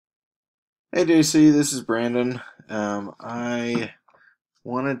Hey JC, this is Brandon. I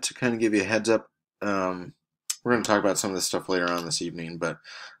wanted to kind of give you a heads up. We're going to talk about some of this stuff later on this evening, but I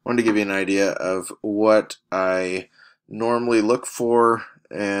wanted to give you an idea of what I normally look for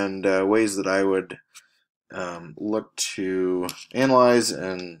and ways that I would look to analyze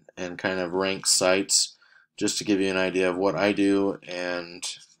and kind of rank sites, just to give you an idea of what I do and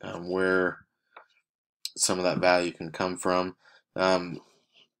where some of that value can come from. Um,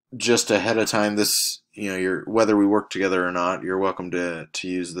 just ahead of time, this, you're, whether we work together or not, you're welcome to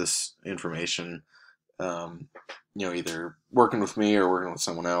use this information, um, either working with me or working with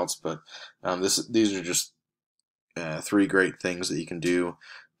someone else. But these are just three great things that you can do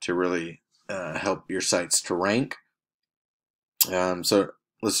to really help your sites to rank. So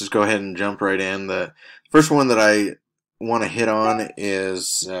let's just go ahead and jump right in. The first one that I want to hit on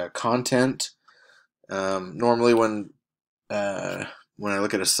is content. Normally uh, when I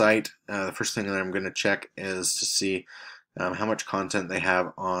look at a site, the first thing that I'm going to check is to see how much content they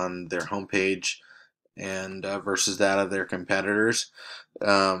have on their homepage and versus that of their competitors.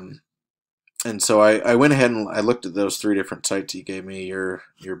 Um, and so I went ahead and I looked at those three different sites you gave me, your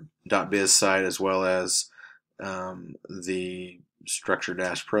 .biz site, as well as the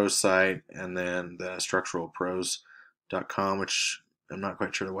Structure-Pros site, and then the structuralpros.com, which I'm not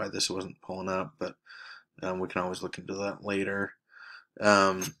quite sure why this wasn't pulling up, but we can always look into that later.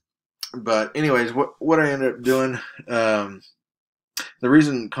 Um, but anyways, what I ended up doing, the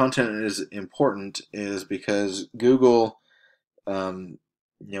reason content is important is because Google, we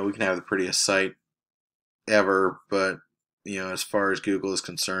can have the prettiest site ever, but as far as Google is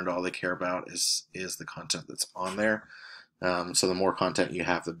concerned, all they care about is the content that's on there. So the more content you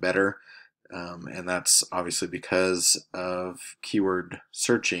have, the better. And that's obviously because of keyword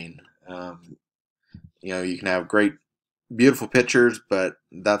searching. You can have great, beautiful pictures, but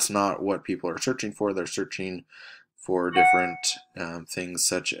that's not what people are searching for. They're searching for different things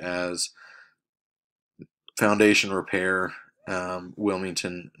such as foundation repair,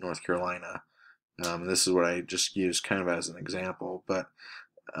 Wilmington, North Carolina. This is what I just used kind of as an example, but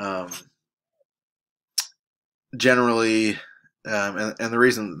um, generally, and the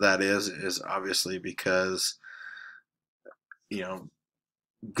reason that is obviously because you know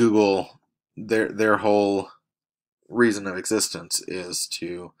Google, their whole reason of existence is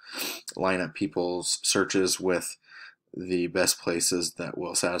to line up people's searches with the best places that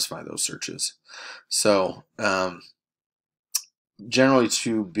will satisfy those searches. So generally,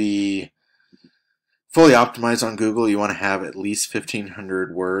 to be fully optimized on Google, you want to have at least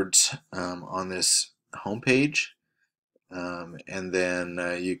 1,500 words on this homepage, and then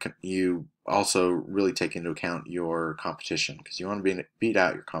you also really take into account your competition, because you want to beat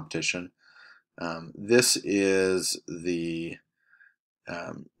out your competition. This is the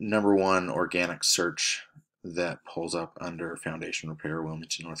number one organic search that pulls up under foundation repair,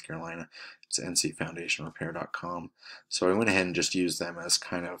 Wilmington, North Carolina. It's ncfoundationrepair.com. So I went ahead and just used them as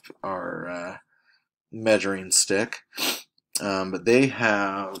kind of our measuring stick. But they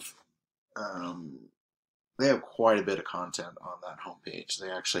have quite a bit of content on that homepage.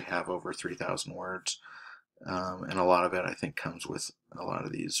 They actually have over 3,000 words, and a lot of it I think comes with a lot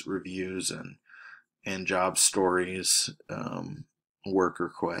of these reviews and job stories, work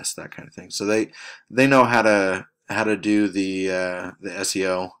requests, that kind of thing. So they know how to do the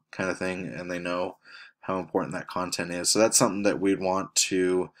SEO kind of thing, and they know how important that content is. So that's something that we'd want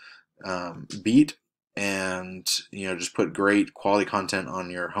to beat, and just put great quality content on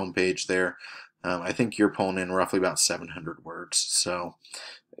your homepage there. I think you're pulling in roughly about 700 words. So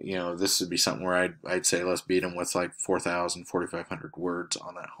this would be something where I'd say let's beat them with like 4,000, 4,500 words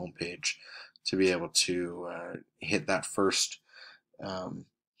on that homepage to be able to hit that first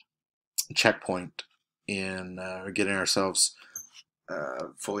checkpoint in getting ourselves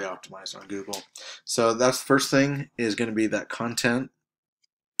fully optimized on Google. So that's the first thing, is going to be that content.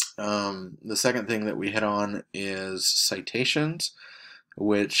 The second thing that we hit on is citations,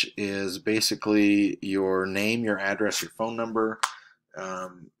 which is basically your name, your address, your phone number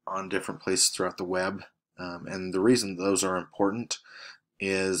on different places throughout the web. And the reason those are important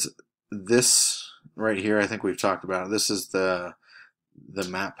is this right here. I think we've talked about it. This is the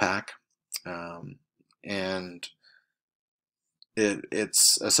map pack, and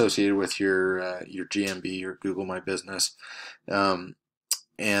it's associated with your GMB, your Google My Business.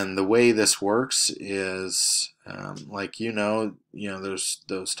 And the way this works is, like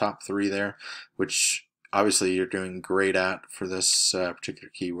those top three there, which obviously you're doing great at for this particular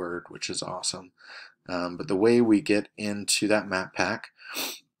keyword, which is awesome. But the way we get into that map pack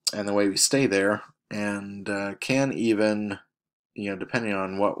and the way we stay there, and can even, depending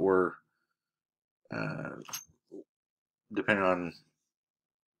on what we're depending on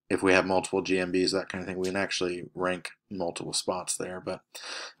if we have multiple GMBs, that kind of thing, we can actually rank multiple spots there. But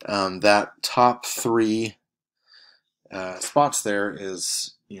that top 3 spots there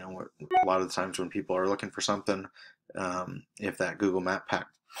is, a lot of the times when people are looking for something, if that Google Map Pack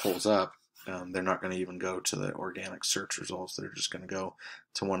pulls up, they're not going to even go to the organic search results. They're just going to go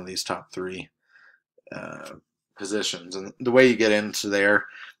to one of these top 3 positions. And the way you get into there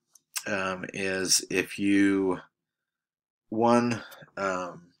is if you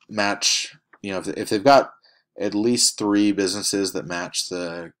match, if they've got at least 3 businesses that match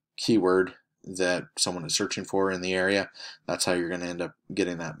the keyword that someone is searching for in the area, that's how you're going to end up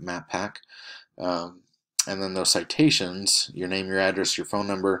getting that map pack. And then those citations, your name, your address, your phone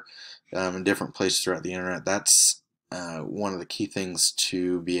number, in different places throughout the internet, that's one of the key things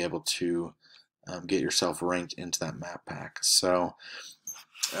to be able to get yourself ranked into that map pack. So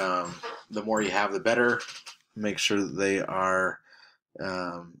the more you have, the better. Make sure that they are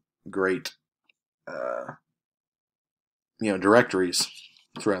great directories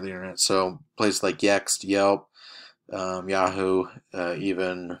throughout the internet. So places like Yext, Yelp, Yahoo,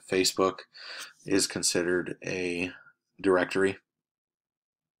 even Facebook is considered a directory.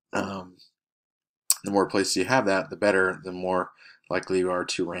 The more places you have that, the better, the more likely you are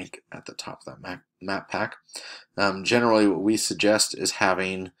to rank at the top of that map pack. Generally, what we suggest is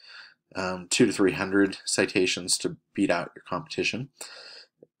having 200 to 300 citations to beat out your competition.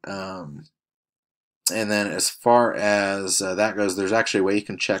 And then as far as that goes, there's actually a way you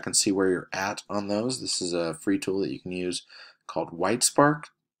can check and see where you're at on those. This is a free tool that you can use called Whitespark.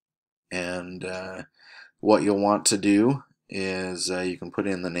 And what you'll want to do is you can put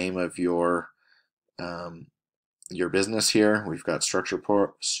in the name of your business here. We've got Structure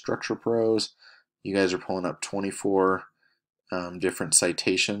Pros. You guys are pulling up 24 different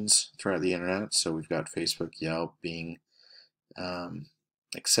citations throughout the internet. So we've got Facebook, Yelp, Bing,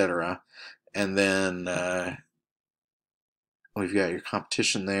 etc. And then we've got your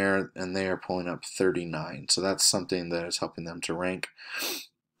competition there, and they are pulling up 39. So that's something that is helping them to rank.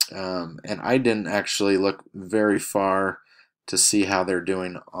 And I didn't actually look very far to see how they're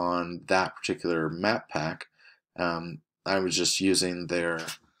doing on that particular map pack. I was just using their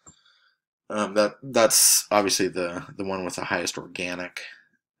that's obviously the one with the highest organic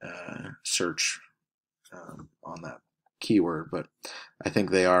search on that keyword, but I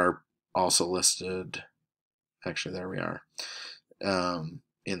think they are also listed, actually there we are,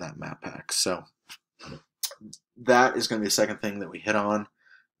 in that map pack. So that is going to be the second thing that we hit on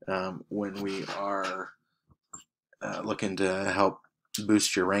when we are looking to help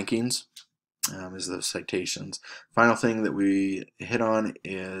boost your rankings, is those citations. Final thing that we hit on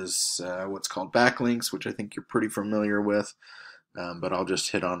is what's called backlinks, which I think you're pretty familiar with, but I'll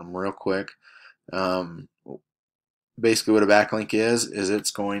just hit on them real quick. Basically what a backlink is it's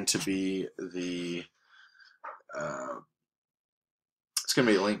going to be the it's going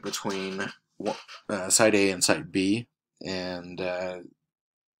to be a link between site A and site B, and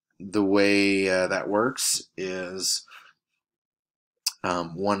the way that works is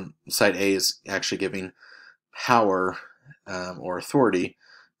one site A is actually giving power or authority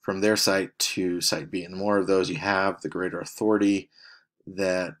from their site to site B, and the more of those you have, the greater authority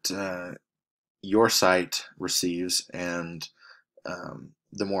that your site receives, and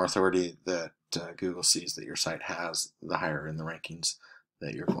the more authority that Google sees that your site has, the higher in the rankings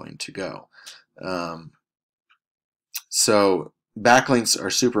that you're going to go. So backlinks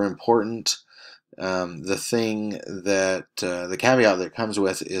are super important. The thing that the caveat that comes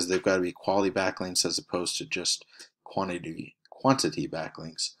with is they've got to be quality backlinks as opposed to just quantity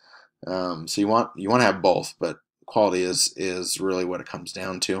backlinks. So you want to have both, but quality is really what it comes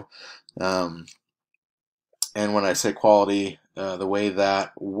down to. And when I say quality, the way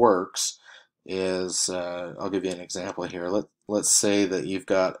that works is I'll give you an example here. Let's say that you've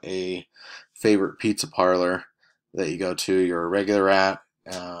got a favorite pizza parlor that you go to, you're a regular at.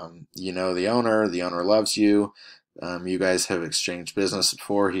 You know the owner loves you. You guys have exchanged business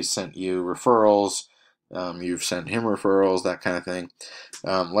before. He's sent you referrals. You've sent him referrals, that kind of thing.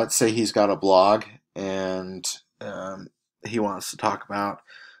 Let's say he's got a blog and he wants to talk about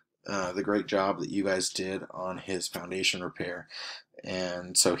the great job that you guys did on his foundation repair.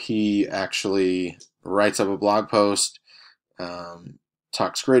 And so he actually writes up a blog post,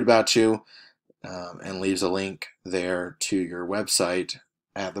 talks great about you, and leaves a link there to your website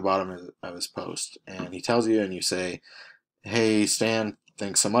at the bottom of his post. And he tells you, and you say, hey Stan,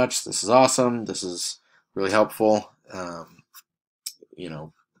 thanks so much, this is awesome, this is really helpful, and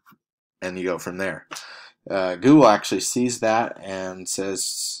you go from there. Google actually sees that and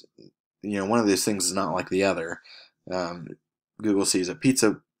says, one of these things is not like the other. Google sees a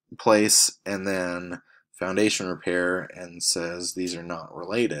pizza place and then foundation repair and says these are not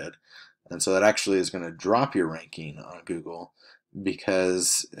related. And so that actually is going to drop your ranking on Google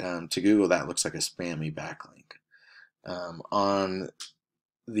because to Google that looks like a spammy backlink. On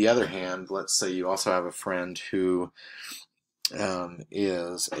the other hand, let's say you also have a friend who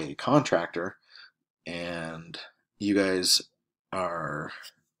is a contractor and you guys are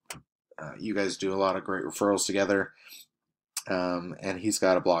you guys do a lot of great referrals together, and he's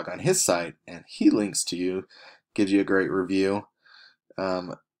got a blog on his site and he links to you, gives you a great review.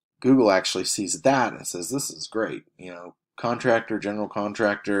 Google actually sees that and says this is great, contractor, general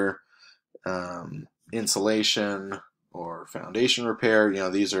contractor, insulation or foundation repair,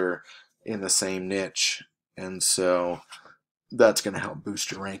 these are in the same niche, and so that's going to help boost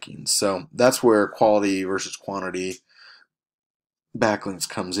your rankings. So that's where quality versus quantity backlinks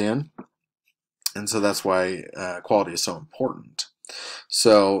comes in, and so that's why quality is so important.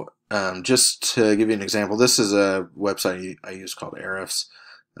 So just to give you an example, this is a website I use called Ahrefs.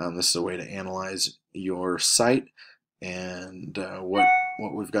 This is a way to analyze your site and what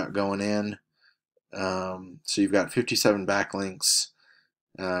we've got going in. So you've got 57 backlinks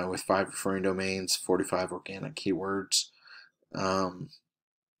with 5 referring domains, 45 organic keywords.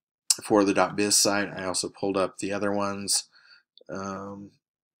 For the .biz site, I also pulled up the other ones.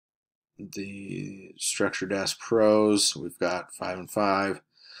 The Structure Desk Pros, we've got 5 and 5.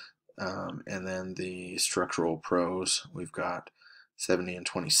 And then the Structural Pros, we've got 70 and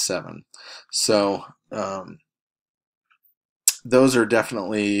 27. So those are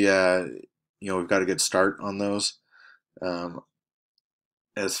definitely, we've got a good start on those.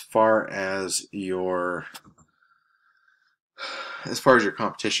 As far as your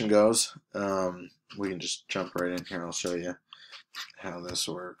competition goes, we can just jump right in here and I'll show you how this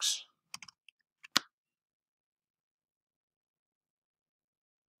works.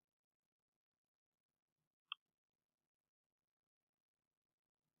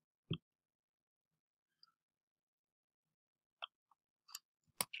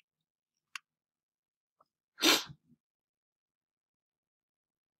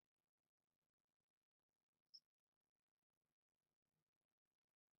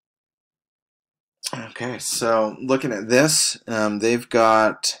 Okay, so looking at this, they've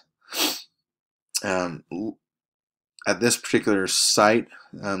got at this particular site,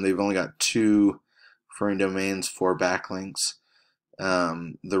 they've only got 2 referring domains, 4 backlinks.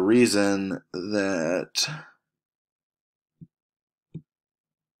 The reason that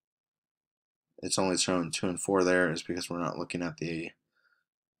it's only showing 2 and 4 there is because we're not looking at the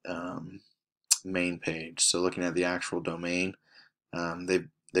main page. So looking at the actual domain, they've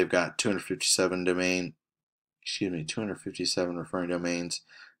got 257 referring domains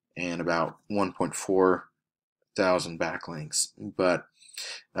and about 1.4 thousand backlinks. But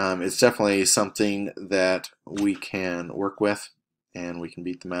it's definitely something that we can work with, and we can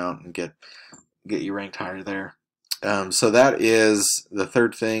beat them out and get you ranked higher there. So that is the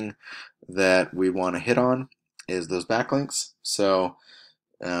third thing that we want to hit on, is those backlinks. So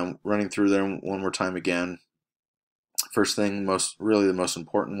running through them one more time again. First thing, really the most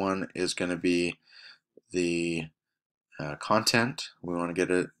important one is going to be the content. We want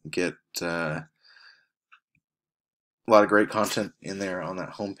to get a lot of great content in there on that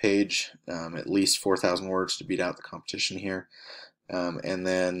home page, at least 4,000 words to beat out the competition here. And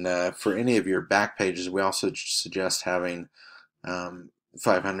then for any of your back pages, we also suggest having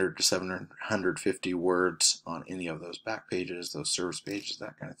 500 to 750 words on any of those back pages, those service pages,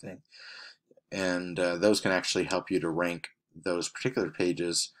 that kind of thing. And those can actually help you to rank those particular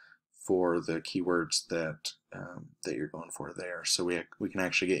pages for the keywords that you're going for there. So we can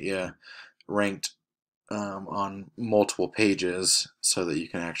actually get you ranked on multiple pages so that you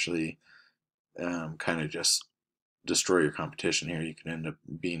can actually kind of just destroy your competition here. You can end up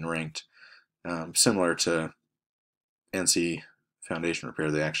being ranked similar to NC Foundation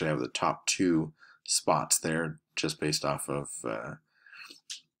Repair. They actually have the top 2 spots there just based off of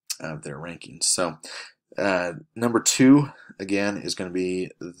their rankings. So number 2 again is going to be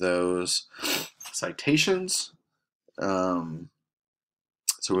those citations. So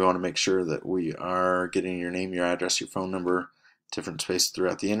we want to make sure that we are getting your name, your address, your phone number, different spaces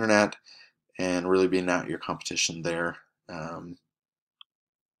throughout the internet, and really being out your competition there. I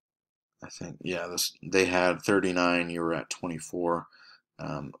think, yeah, they had 39, you were at 24.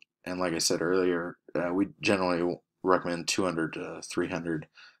 And like I said earlier, we generally recommend 200 to 300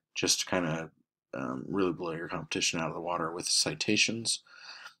 just to kind of really blow your competition out of the water with citations.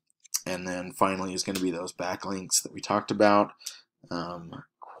 And then finally is going to be those backlinks that we talked about.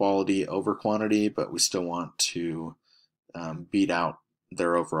 quality over quantity, but we still want to beat out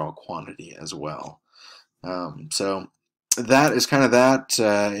their overall quantity as well. So that is kind of that.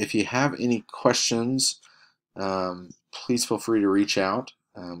 If you have any questions, please feel free to reach out.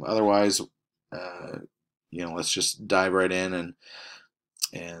 Otherwise, let's just dive right in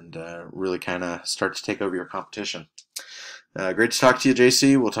and really kind of start to take over your competition. Great to talk to you,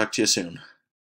 JC. We'll talk to you soon.